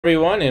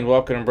Everyone, and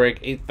welcome to break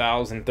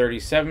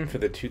 8037 for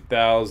the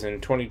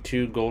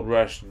 2022 Gold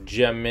Rush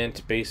Gem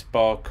Mint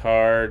Baseball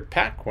Card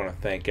Pack. Want to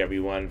thank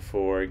everyone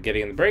for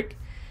getting in the break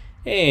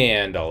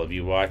and all of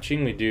you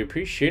watching. We do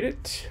appreciate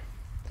it.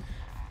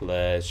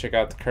 Let's check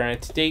out the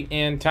current date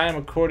and time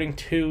according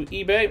to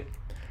eBay.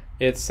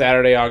 It's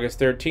Saturday, August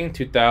 13th,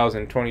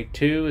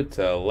 2022. It's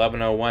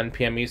 11:01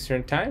 p.m.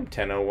 Eastern Time,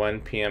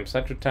 10:01 p.m.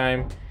 Central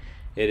Time.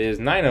 It is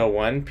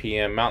 9:01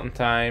 p.m. Mountain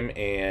Time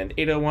and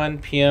 8:01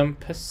 p.m.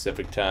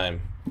 Pacific Time.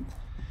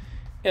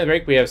 In the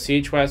break, we have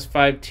CH West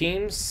 5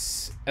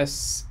 teams,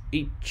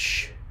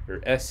 SEHEI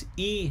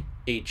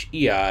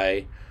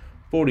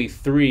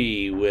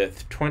 43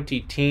 with 20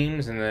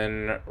 teams, and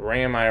then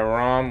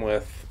RAM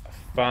with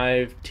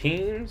 5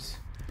 teams.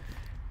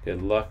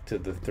 Good luck to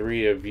the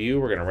 3 of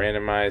you. We're going to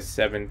randomize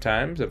 7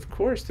 times, of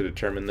course, to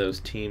determine those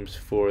teams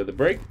for the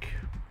break.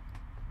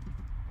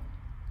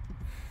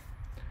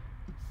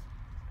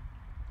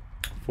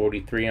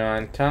 43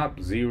 on top,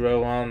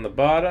 0 on the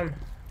bottom.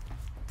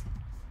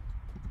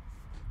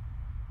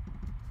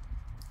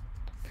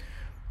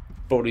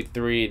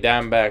 '43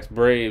 Diamondbacks,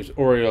 Braves,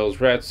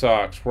 Orioles, Red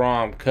Sox,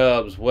 Rom,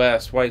 Cubs,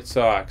 West, White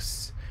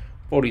Sox.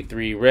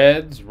 '43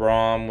 Reds,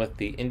 Rom with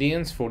the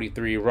Indians.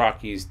 '43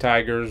 Rockies,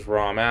 Tigers,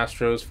 Rom,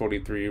 Astros.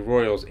 '43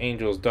 Royals,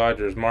 Angels,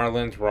 Dodgers,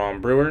 Marlins, Rom,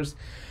 Brewers.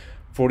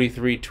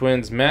 '43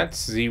 Twins,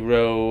 Mets,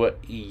 0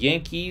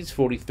 Yankees.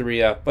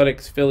 '43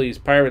 Athletics, Phillies,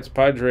 Pirates,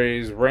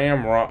 Padres,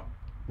 Rom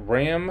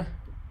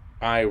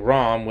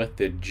with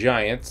the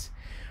Giants.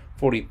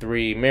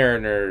 '43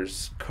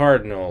 Mariners,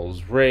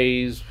 Cardinals,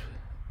 Rays,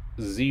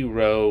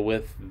 0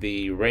 with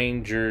the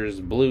Rangers,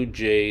 Blue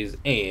Jays,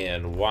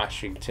 and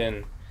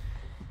Washington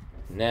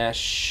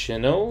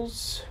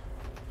Nationals.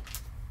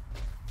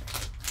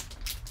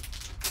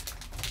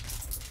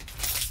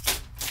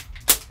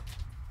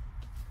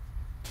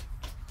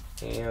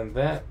 And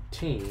that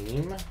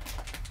team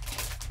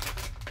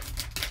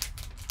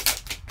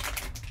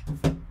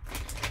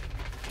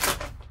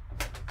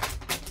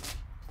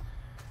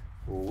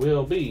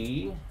will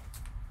be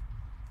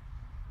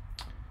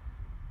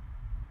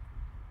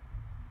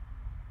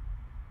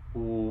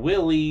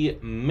Willie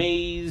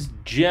Mays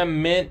Gem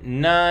Mint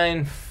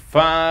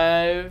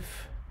 9-5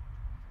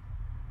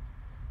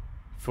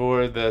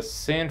 for the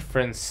San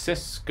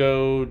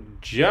Francisco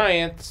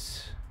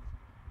Giants.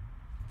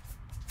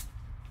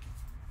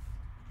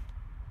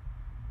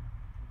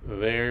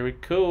 Very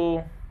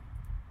cool.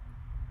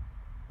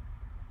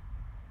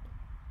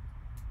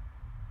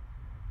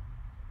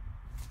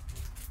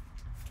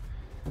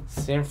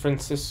 San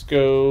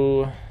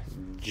Francisco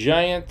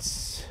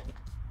Giants.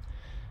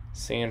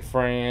 San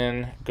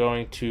Fran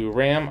going to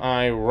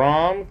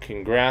Rom.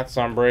 Congrats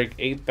on break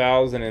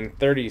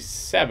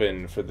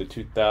 8037 for the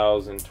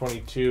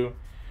 2022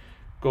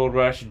 Gold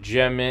Rush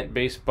Gem Mint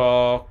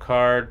Baseball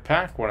Card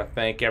Pack. Want to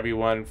thank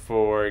everyone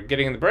for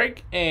getting in the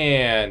break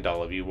and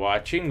all of you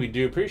watching. We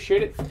do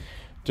appreciate it.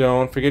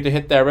 Don't forget to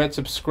hit that red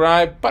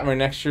subscribe button right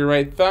next to your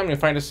right thumb. You'll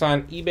find us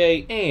on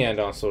eBay and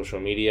on social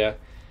media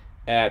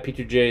at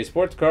P2J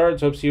Sports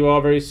Cards. Hope to see you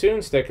all very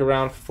soon. Stick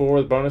around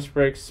for the bonus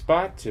break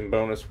spot in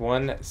bonus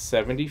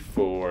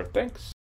 174. Thanks.